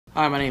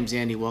Hi, my name's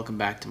Andy. Welcome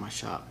back to my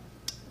shop.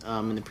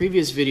 In the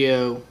previous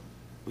video,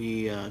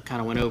 we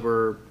kind of went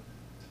over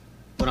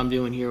what I'm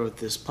doing here with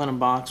this Plenum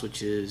box,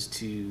 which is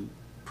to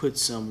put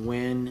some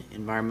Wynn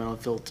environmental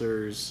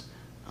filters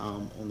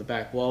on the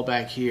back wall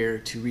back here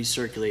to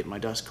recirculate my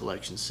dust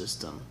collection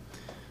system.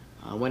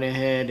 I went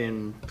ahead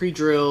and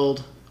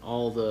pre-drilled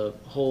all the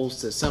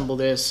holes to assemble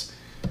this,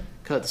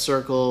 cut the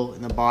circle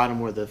in the bottom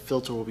where the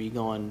filter will be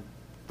going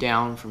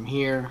down from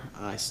here.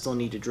 I still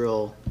need to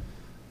drill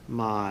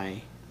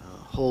my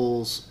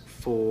holes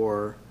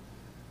for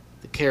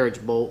the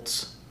carriage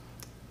bolts,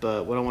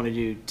 but what I want to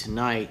do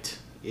tonight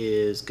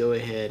is go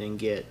ahead and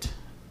get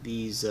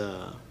these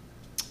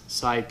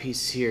side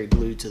pieces here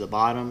glued to the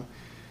bottom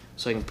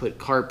so I can put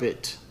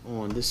carpet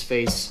on this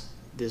face,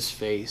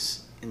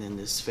 and then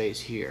this face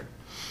here.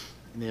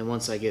 And then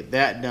once I get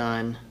that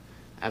done,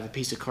 I have a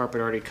piece of carpet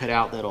already cut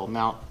out that'll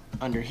mount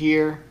under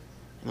here,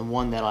 and then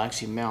one that'll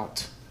actually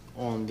mount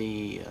on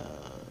the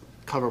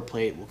cover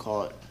plate, we'll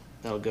call it,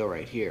 that'll go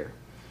right here.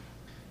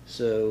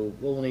 So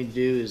what we'll need to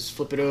do is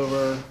flip it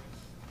over,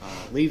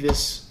 leave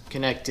this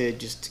connected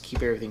just to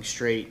keep everything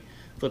straight,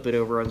 flip it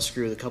over,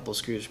 unscrew a couple of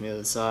screws from the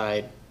other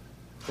side,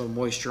 put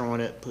moisture on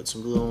it, put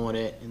some glue on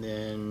it, and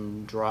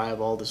then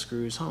drive all the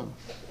screws home.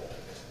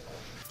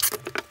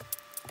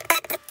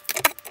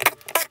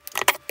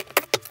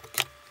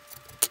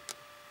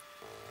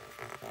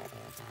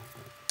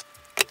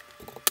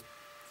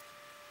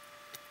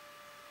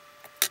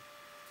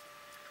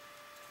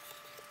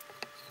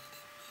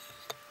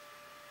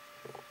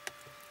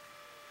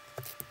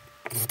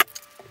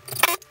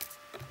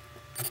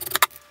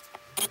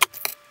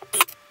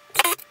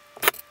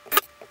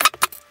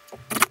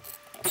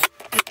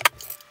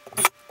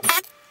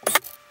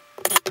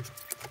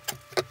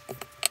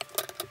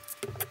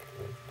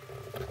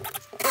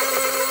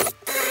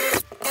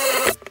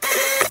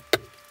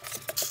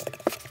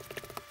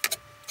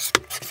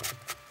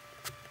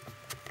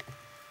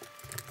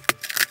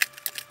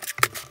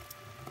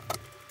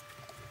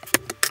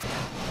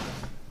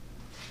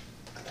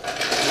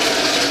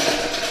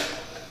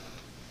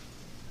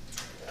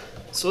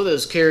 So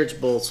those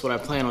carriage bolts, what I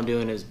plan on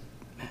doing is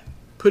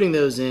putting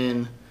those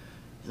in and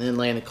then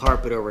laying the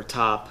carpet over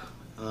top.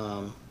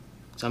 So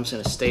I'm just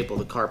going to staple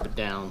the carpet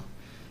down,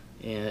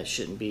 and it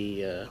shouldn't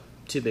be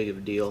too big of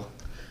a deal.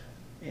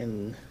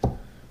 And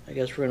I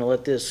guess we're going to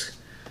let this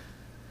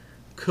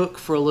cook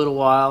for a little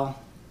while,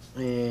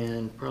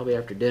 and probably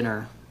after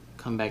dinner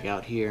come back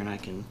out here and I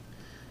can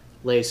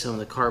lay some of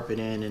the carpet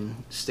in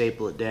and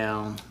staple it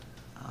down.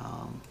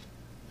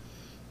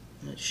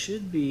 It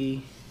should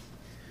be,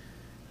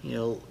 you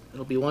know,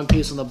 it'll be one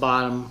piece on the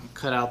bottom,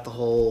 cut out the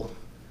hole,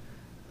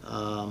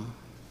 you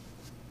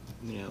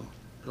know,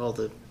 put all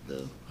the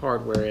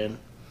hardware in,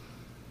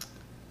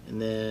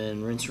 and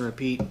then rinse and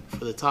repeat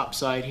for the top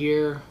side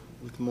here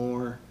with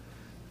more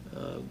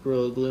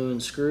Gorilla Glue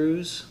and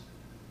screws,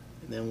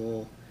 and then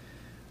we'll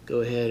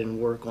go ahead and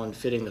work on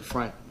fitting the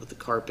front with the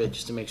carpet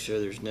just to make sure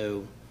there's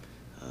no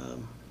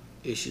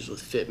issues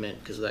with fitment,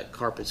 because that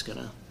carpet's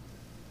gonna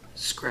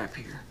scrap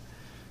here.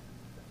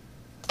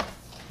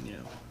 You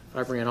know, if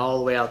I bring it all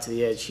the way out to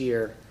the edge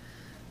here,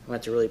 I'm going to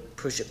have to really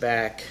push it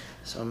back,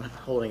 so I'm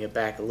holding it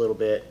back a little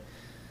bit.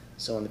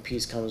 So when the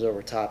piece comes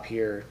over top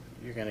here,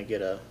 you're going to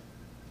get a,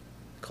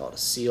 call it a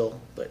seal,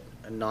 but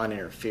a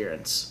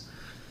non-interference.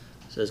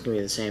 So it's going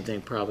to be the same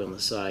thing probably on the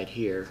side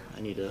here.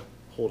 I need to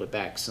hold it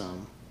back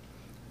some,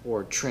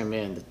 or trim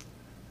in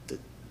the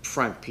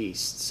front piece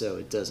so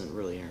it doesn't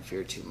really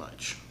interfere too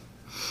much.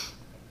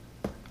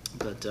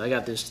 But I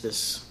got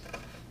this,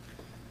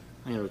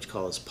 I don't know what you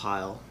call this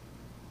pile.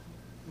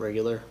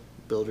 Regular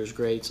builder's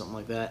grade, something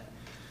like that,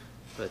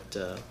 but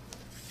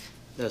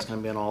that's going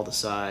to be on all the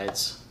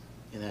sides,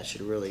 and that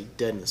should really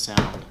deaden the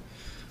sound.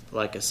 But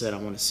like I said, I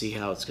want to see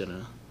how it's going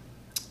to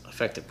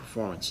affect the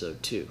performance though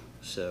too.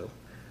 So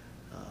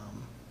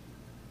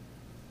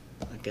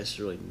I guess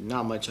there's really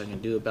not much I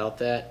can do about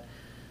that.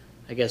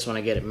 I guess when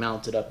I get it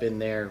mounted up in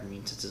there, I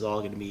mean, since it's all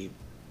going to be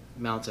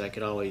mounted, I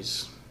could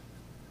always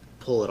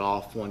pull it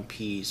off one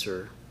piece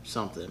or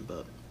something,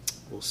 but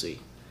we'll see.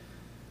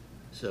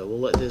 So we'll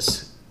let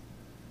this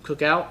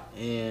cook out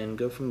and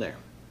go from there.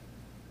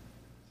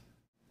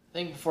 I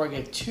think before I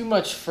get too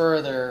much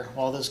further,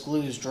 while this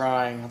glue is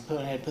drying, I'll go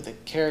ahead and put the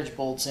carriage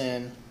bolts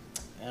in,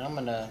 and I'm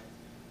going to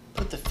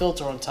put the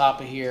filter on top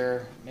of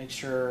here, make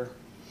sure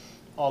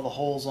all the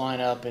holes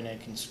line up and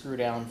it can screw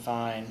down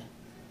fine.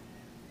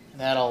 And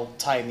that'll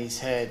tighten these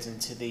heads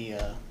into the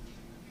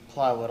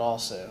plywood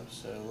also.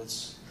 So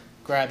let's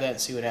grab that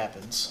and see what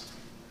happens.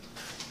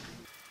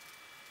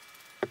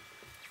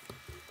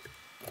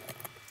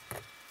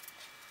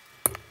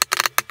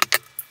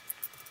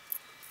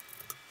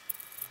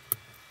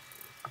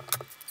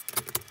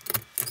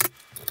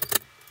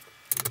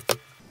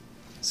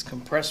 It's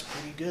compressed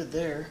pretty good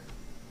there.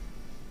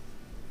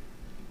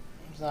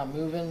 It's not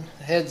moving.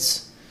 The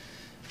heads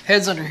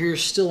under here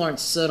still aren't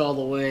set all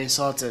the way,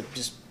 so I'll have to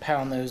just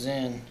pound those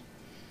in.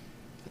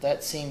 But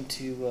that seemed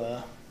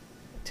to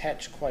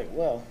attach quite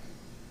well.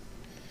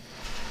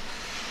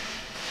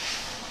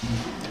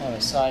 kind of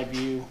a side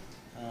view.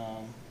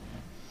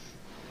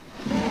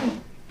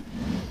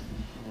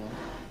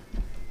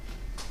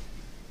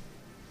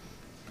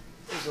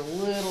 There's a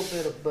little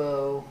bit of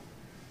bow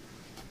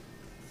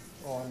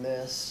on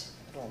this.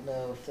 I don't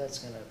know if that's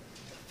going to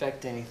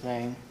affect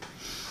anything.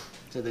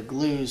 So the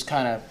glue's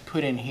kind of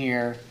put in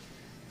here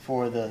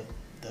for the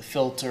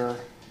filter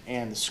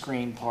and the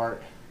screen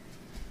part.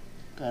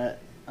 But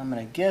I'm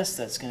going to guess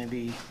that's going to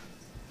be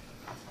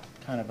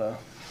kind of a,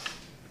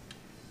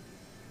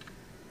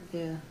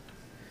 yeah,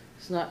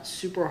 it's not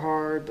super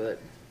hard, but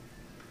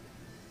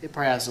it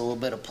probably has a little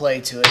bit of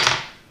play to it.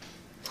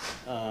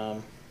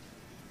 Other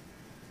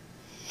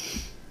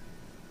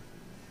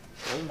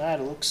than that,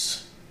 it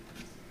looks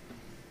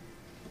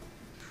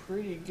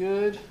pretty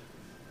good.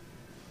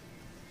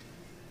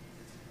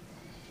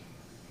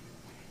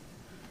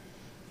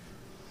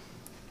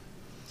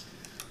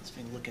 Let's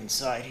look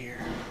inside here.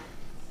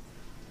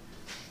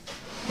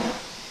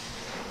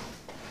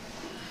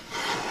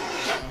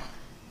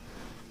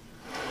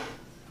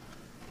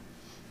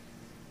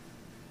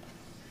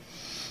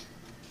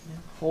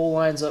 Hole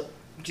lines up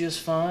just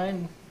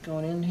fine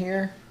going in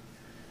here.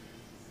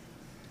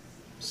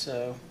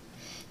 So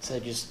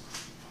just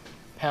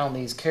pound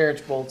these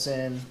carriage bolts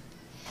in,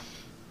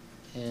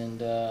 and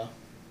yeah,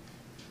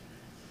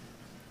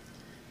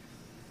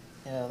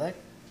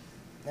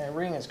 that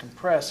ring is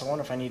compressed. I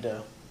wonder if I need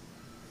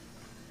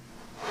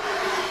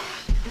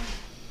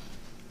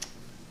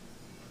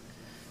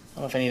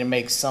to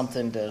make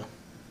something to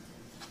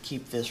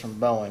keep this from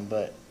bowing,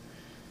 but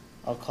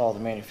I'll call the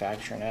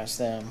manufacturer and ask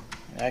them.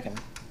 I can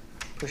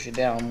push it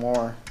down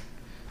more,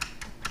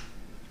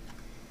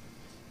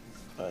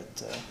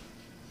 but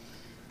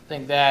I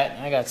think that,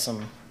 and I got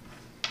some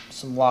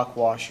lock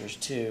washers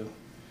too,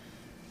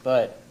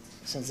 but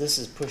since this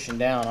is pushing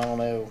down, I don't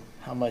know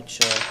how much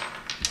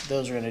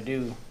those are going to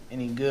do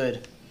any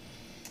good.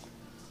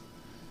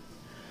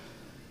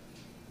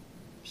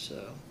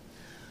 So,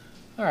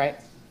 all right,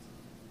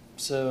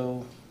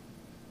 so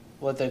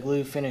let the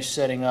glue finish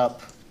setting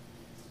up.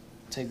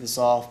 Take this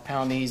off,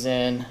 pound these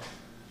in.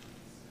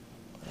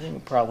 I think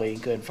we'll probably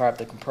go ahead and fire up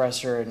the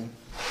compressor and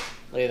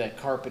lay that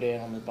carpet in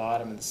on the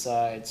bottom and the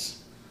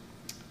sides.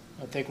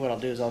 I think what I'll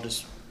do is I'll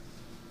just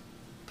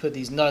put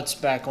these nuts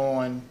back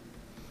on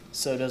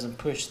so it doesn't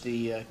push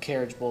the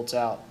carriage bolts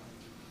out.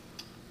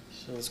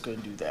 So let's go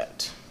and do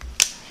that.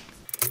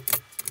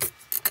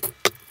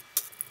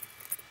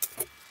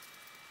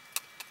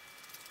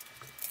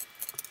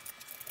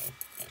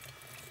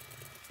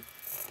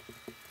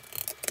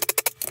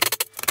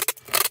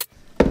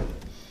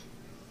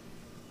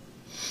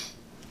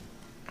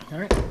 All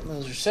right,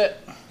 those are set.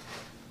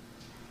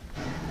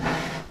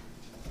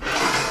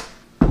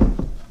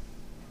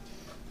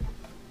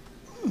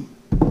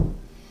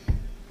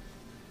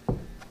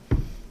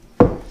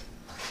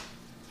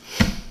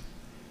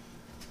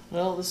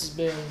 Well, this has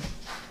been,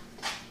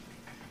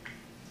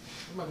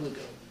 where'd my glue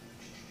go?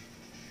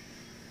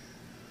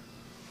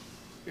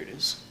 Here it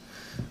is.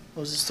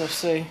 What does this stuff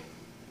say?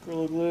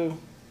 Gorilla Glue.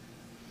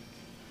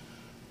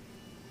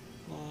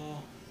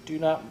 Do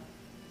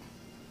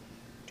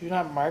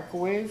not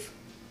microwave.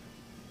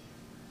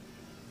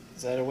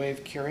 Is that a way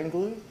of curing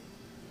glue?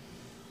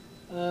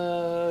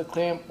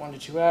 Clamp 1 to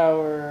 2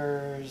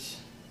 hours.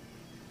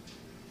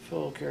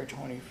 Fill cure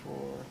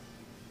 24.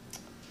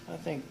 I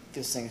think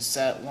this thing's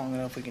sat long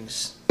enough we can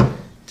just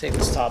take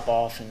this top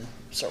off and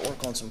start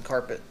working on some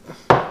carpet.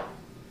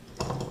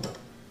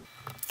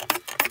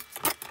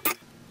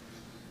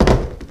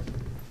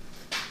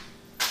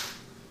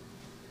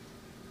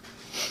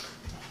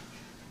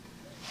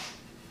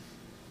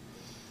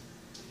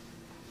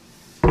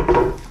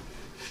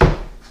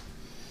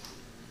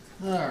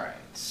 Alright,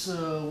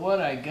 so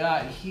what I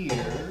got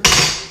here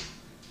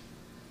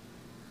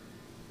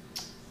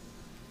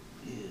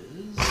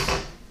is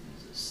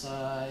the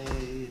side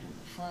and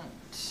the front.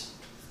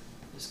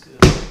 This goes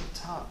on the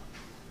top.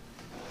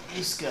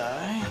 This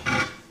guy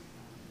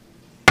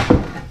is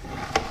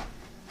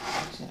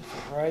going to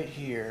fit right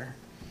here.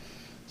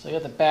 So I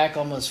got the back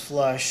almost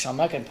flush. I'm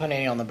not going to put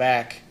any on the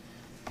back.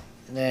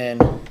 And then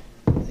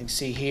you can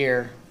see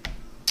here,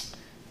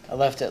 I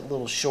left it a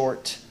little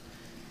short.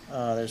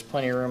 There's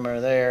plenty of room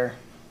over there.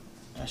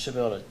 I should be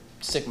able to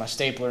stick my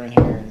stapler in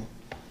here and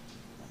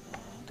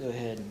go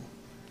ahead and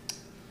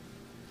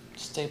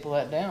staple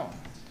that down.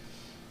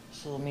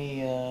 So let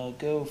me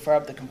go fire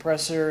up the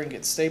compressor and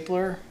get the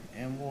stapler,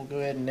 and we'll go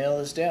ahead and nail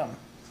this down.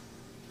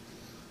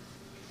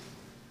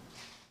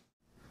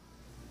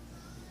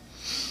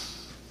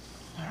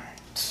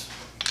 Alright.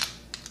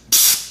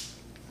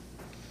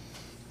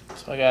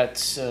 So I got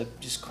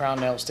just crown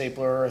nail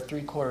stapler,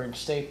 3/4 inch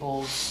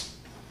staples.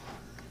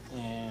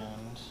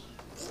 And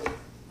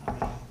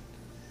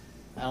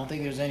I don't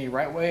think there's any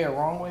right way or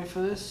wrong way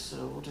for this,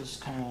 so we'll just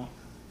kind of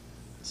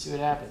see what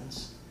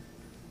happens.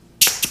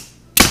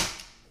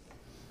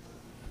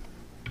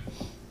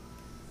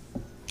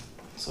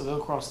 So go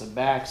across the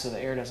back so the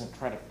air doesn't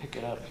try to pick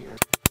it up here.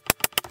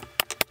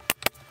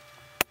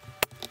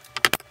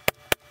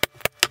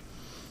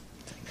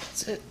 I think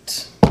that's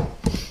it.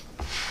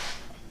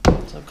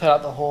 cut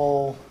out the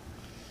hole.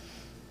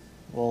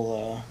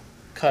 We'll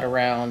cut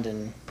around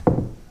and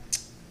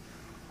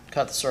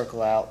cut the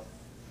circle out.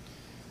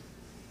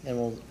 Then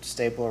we'll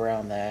staple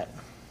around that.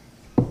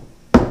 It's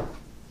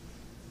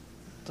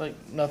like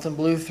nothing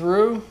blew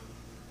through.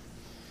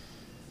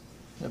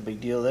 No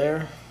big deal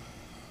there.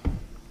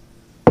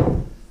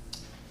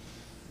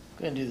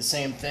 Gonna do the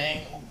same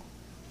thing.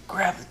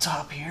 Grab the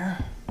top here.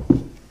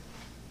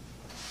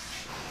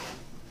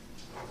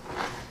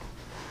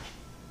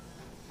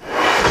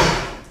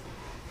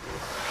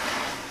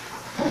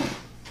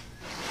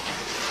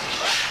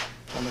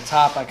 On the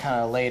top, I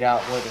kind of laid out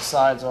where the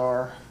sides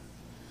are.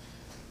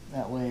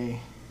 That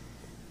way,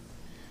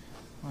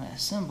 when I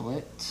assemble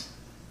it,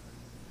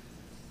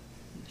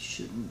 it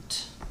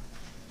shouldn't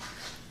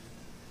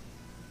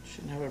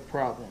have a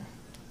problem.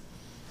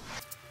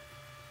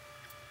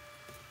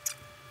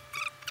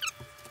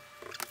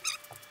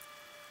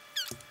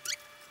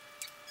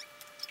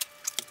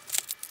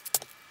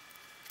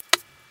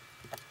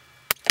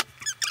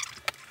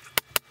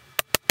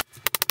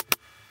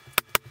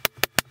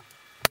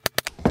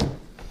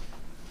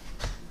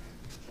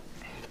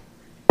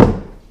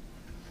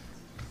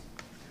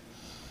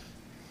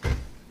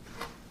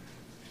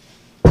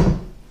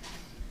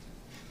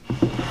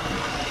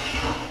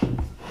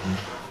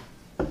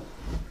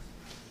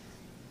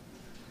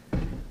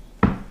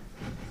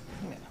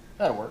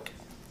 That'll work.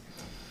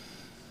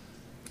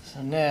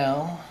 So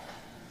now,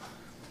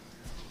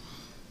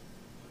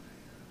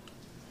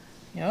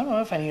 I don't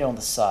know if I need it on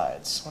the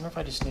sides. I wonder if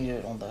I just need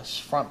it on the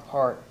front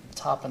part,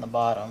 top and the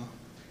bottom.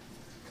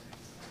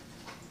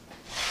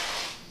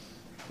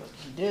 But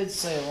he did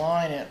say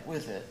line it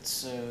with it,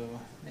 so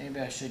maybe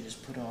I should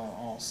just put it on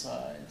all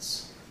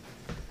sides.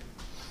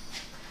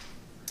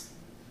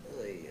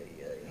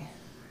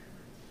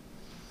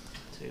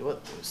 Tell you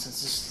what though,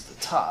 since this is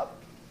the top,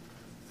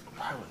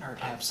 probably wouldn't hurt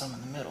to have some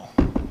in the middle.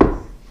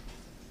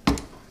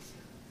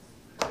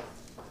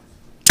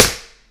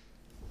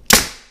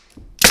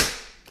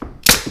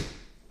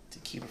 To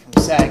keep it from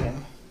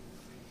sagging.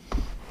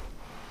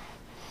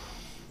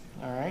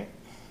 Alright.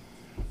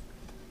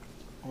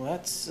 Well,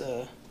 that's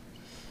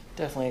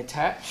definitely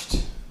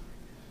attached.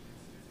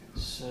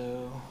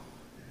 So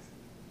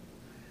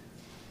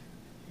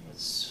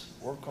let's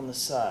work on the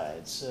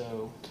side.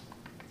 So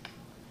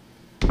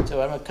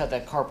I'm going to cut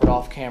that carpet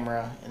off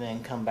camera and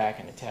then come back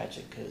and attach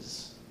it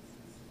because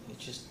it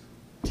just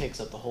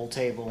takes up the whole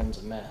table and it's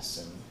a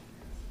mess,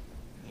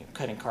 and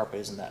cutting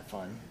carpet isn't that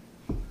fun.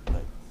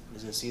 But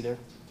is this either?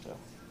 So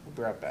we'll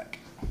be right back.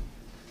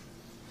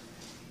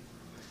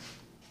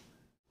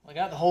 I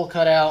got the hole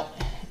cut out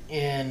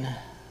in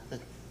the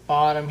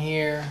bottom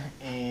here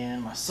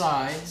and my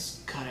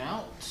sides cut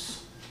out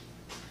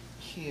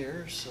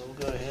here, so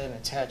we'll go ahead and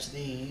attach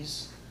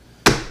these.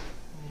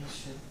 These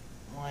should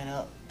line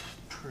up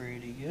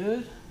pretty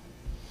good.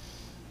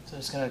 So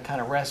it's going to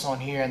kind of rest on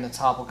here and the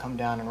top will come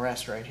down and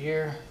rest right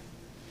here.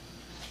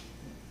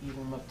 Even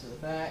them up to the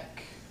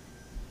back.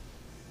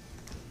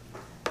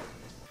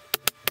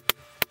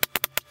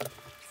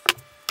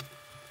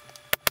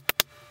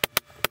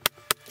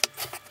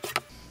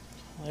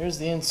 There's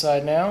the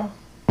inside now.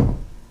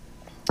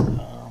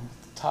 The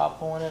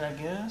top on it, I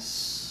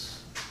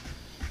guess.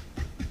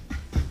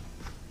 I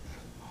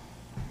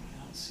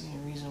don't see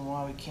any reason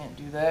why we can't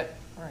do that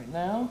right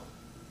now.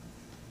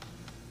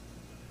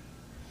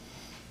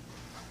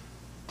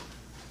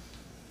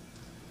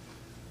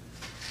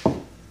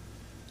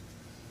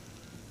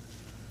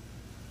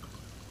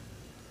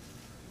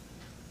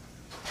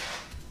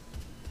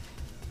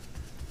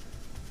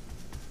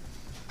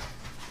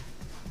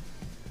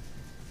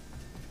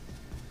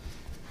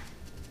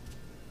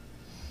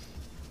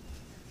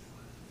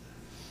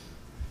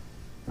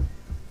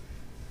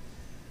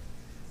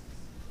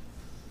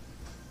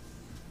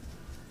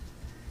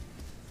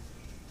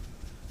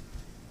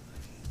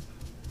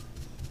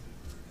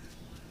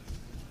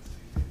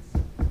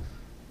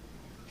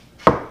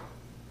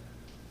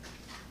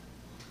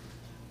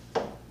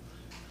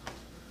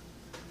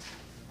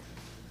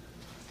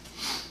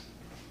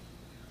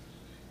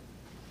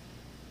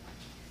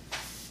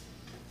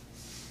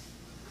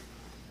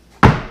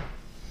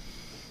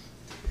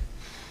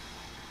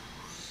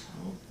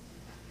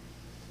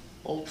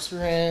 Bolts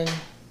are in.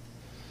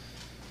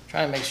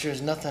 Trying to make sure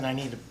there's nothing I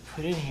need to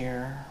put in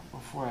here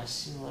before I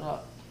seal it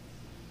up.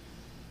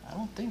 I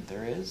don't think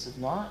there is. If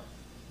not,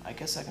 I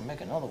guess I can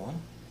make another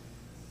one.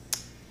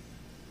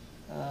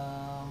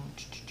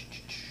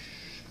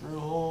 Screw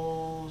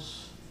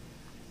holes,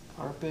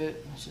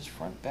 carpet, it's just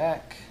front,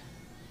 back.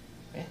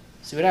 Okay,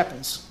 see what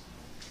happens.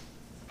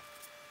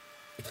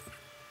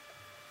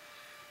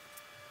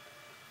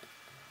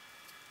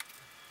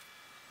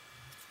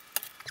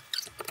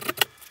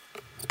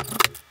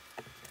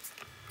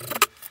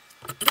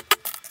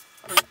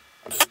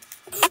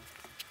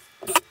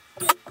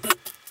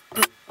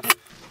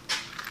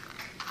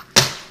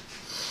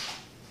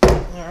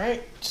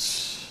 Alright,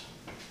 so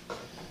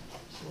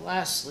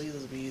lastly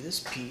there'll be this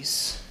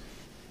piece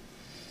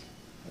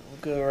that will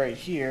go right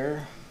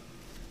here,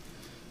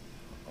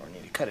 or I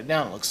need to cut it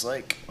down, it looks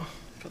like,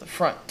 for the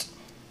front.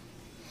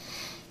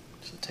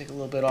 So take a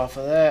little bit off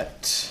of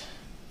that,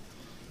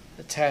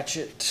 attach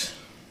it.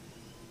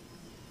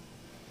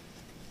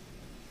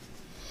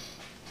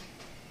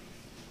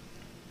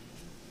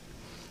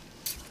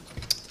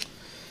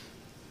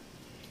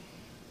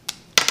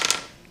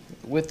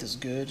 The width is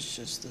good, it's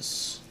just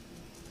this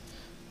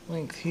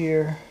length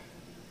here.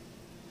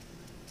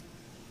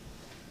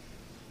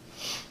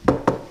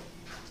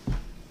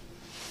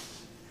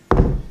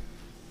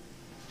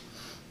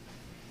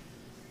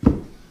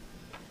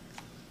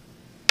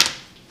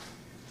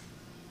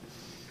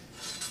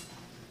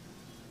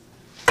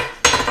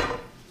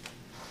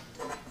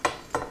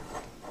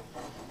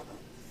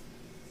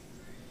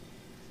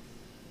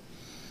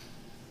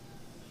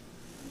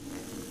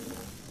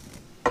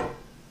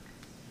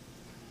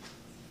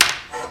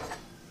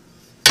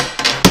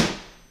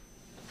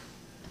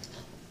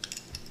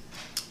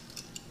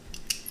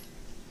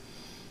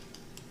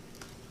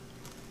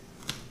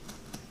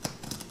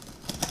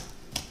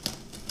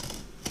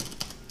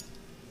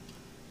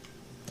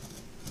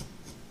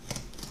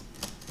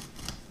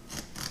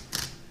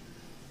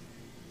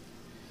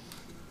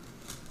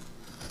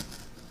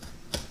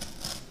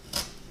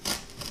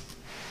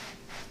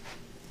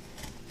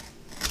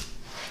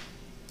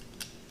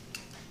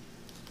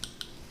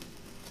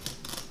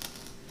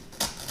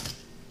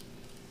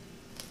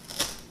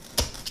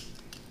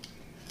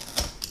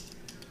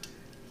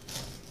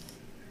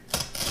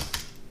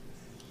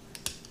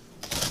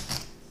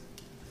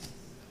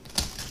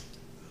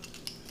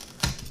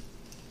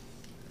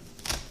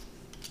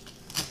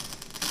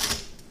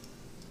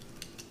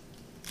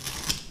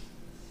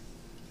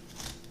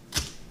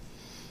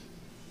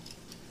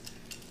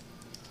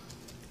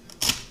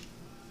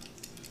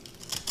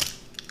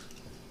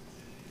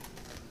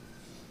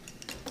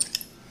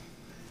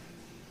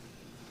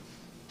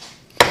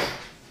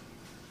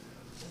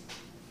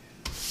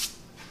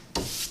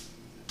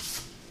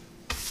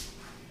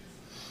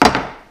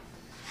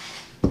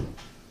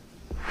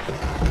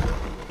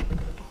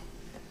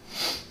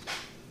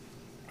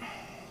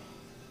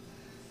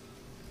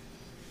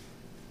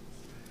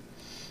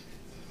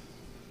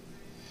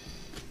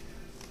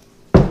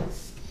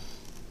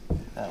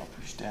 That'll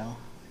push down,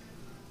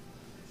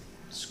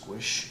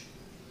 squish.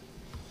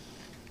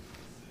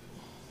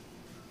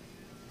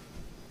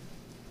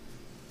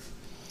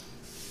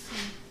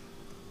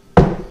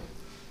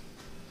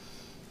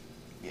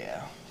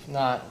 Yeah, if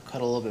not,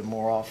 cut a little bit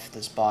more off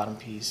this bottom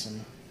piece,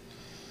 and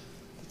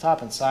the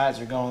top and sides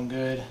are going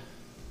good.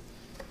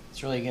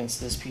 It's really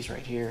against this piece right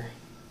here.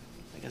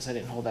 I guess I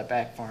didn't hold that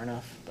back far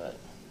enough, but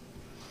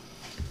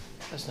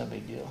that's no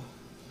big deal.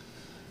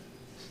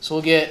 So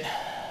we'll get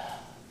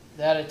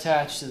that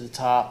attached to the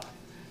top,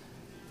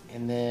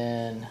 and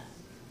then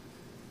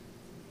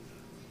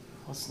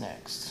what's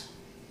next?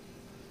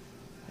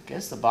 I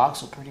guess the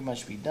box will pretty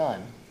much be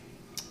done.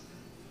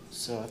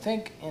 So I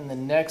think in the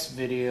next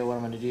video what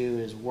I'm going to do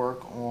is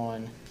work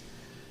on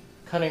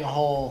cutting a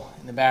hole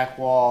in the back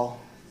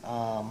wall,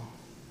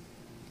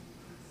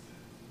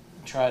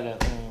 try to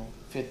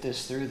fit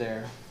this through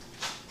there.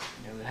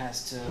 It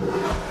has to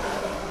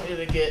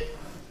either get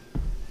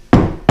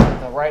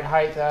the right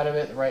height out of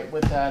it, the right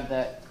width out of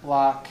that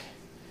block,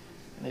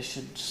 and this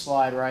should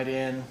slide right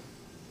in.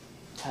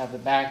 Have the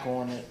back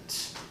on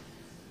it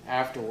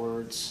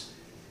afterwards,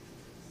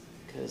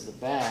 because the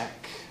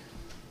back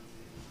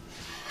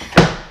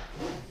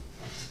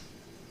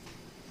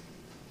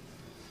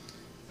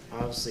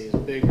obviously is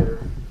bigger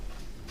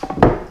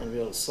and be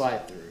able to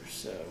slide through,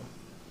 so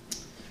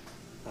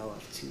I'll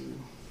have to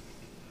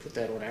put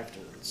that on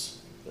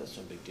afterwards. That's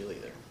no big deal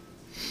either.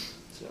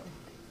 So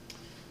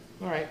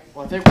alright,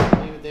 well I think we're going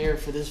to leave it there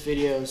for this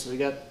video. So we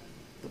got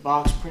the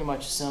box pretty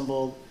much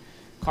assembled,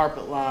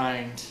 carpet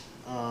lined.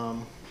 Let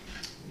me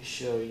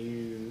show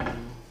you.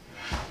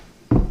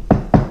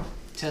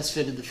 Test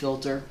fitted the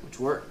filter, which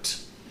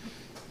worked.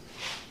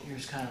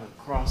 Here's kind of a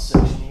cross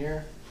section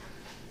here.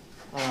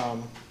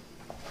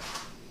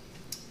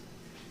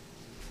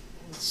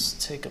 Let's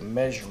take a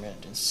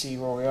measurement and see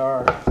where we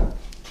are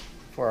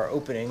for our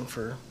opening,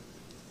 for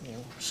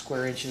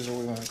square inches, or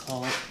what we want to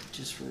call it,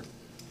 just for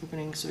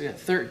opening. So we got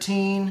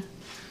 13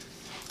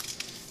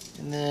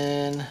 and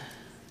then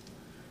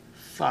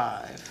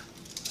 5.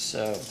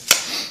 So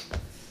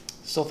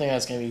still think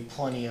that's going to be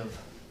plenty of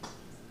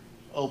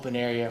open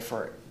area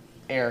for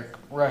air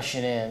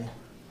rushing in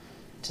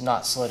to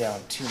not slow down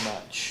too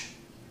much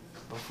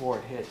before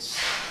it hits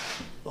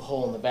the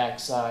hole in the back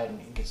side and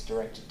it gets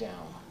directed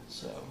down.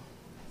 So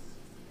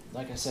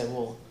like I said,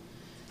 we'll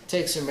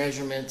take some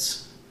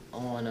measurements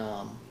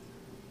on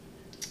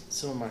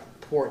some of my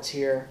ports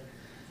here.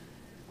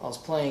 I was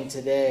playing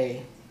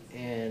today,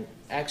 and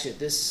actually at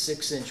this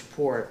 6-inch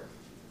port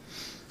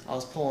I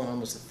was pulling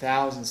almost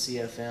 1,000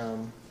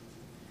 CFM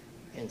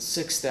and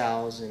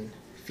 6,000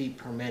 feet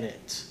per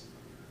minute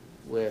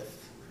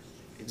with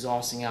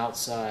exhausting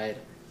outside,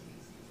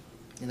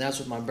 and that's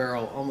with my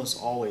barrel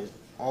almost always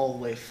all the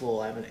way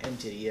full. I haven't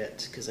emptied it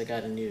yet because I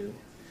got a new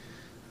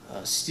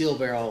steel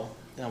barrel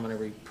that I'm going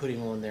to be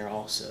putting on there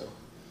also.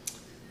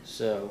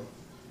 So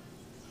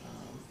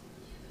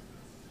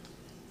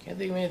Can't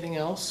think of anything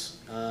else.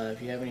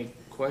 If you have any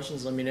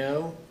questions, let me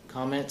know.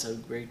 Comments,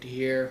 I'd be great to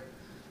hear.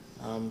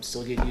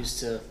 Still get used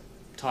to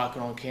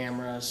talking on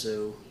camera,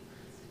 so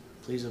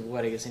please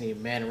avoid, I guess, any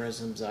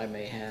mannerisms I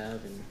may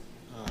have. And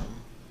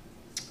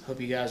hope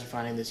you guys are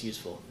finding this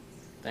useful.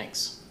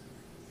 Thanks.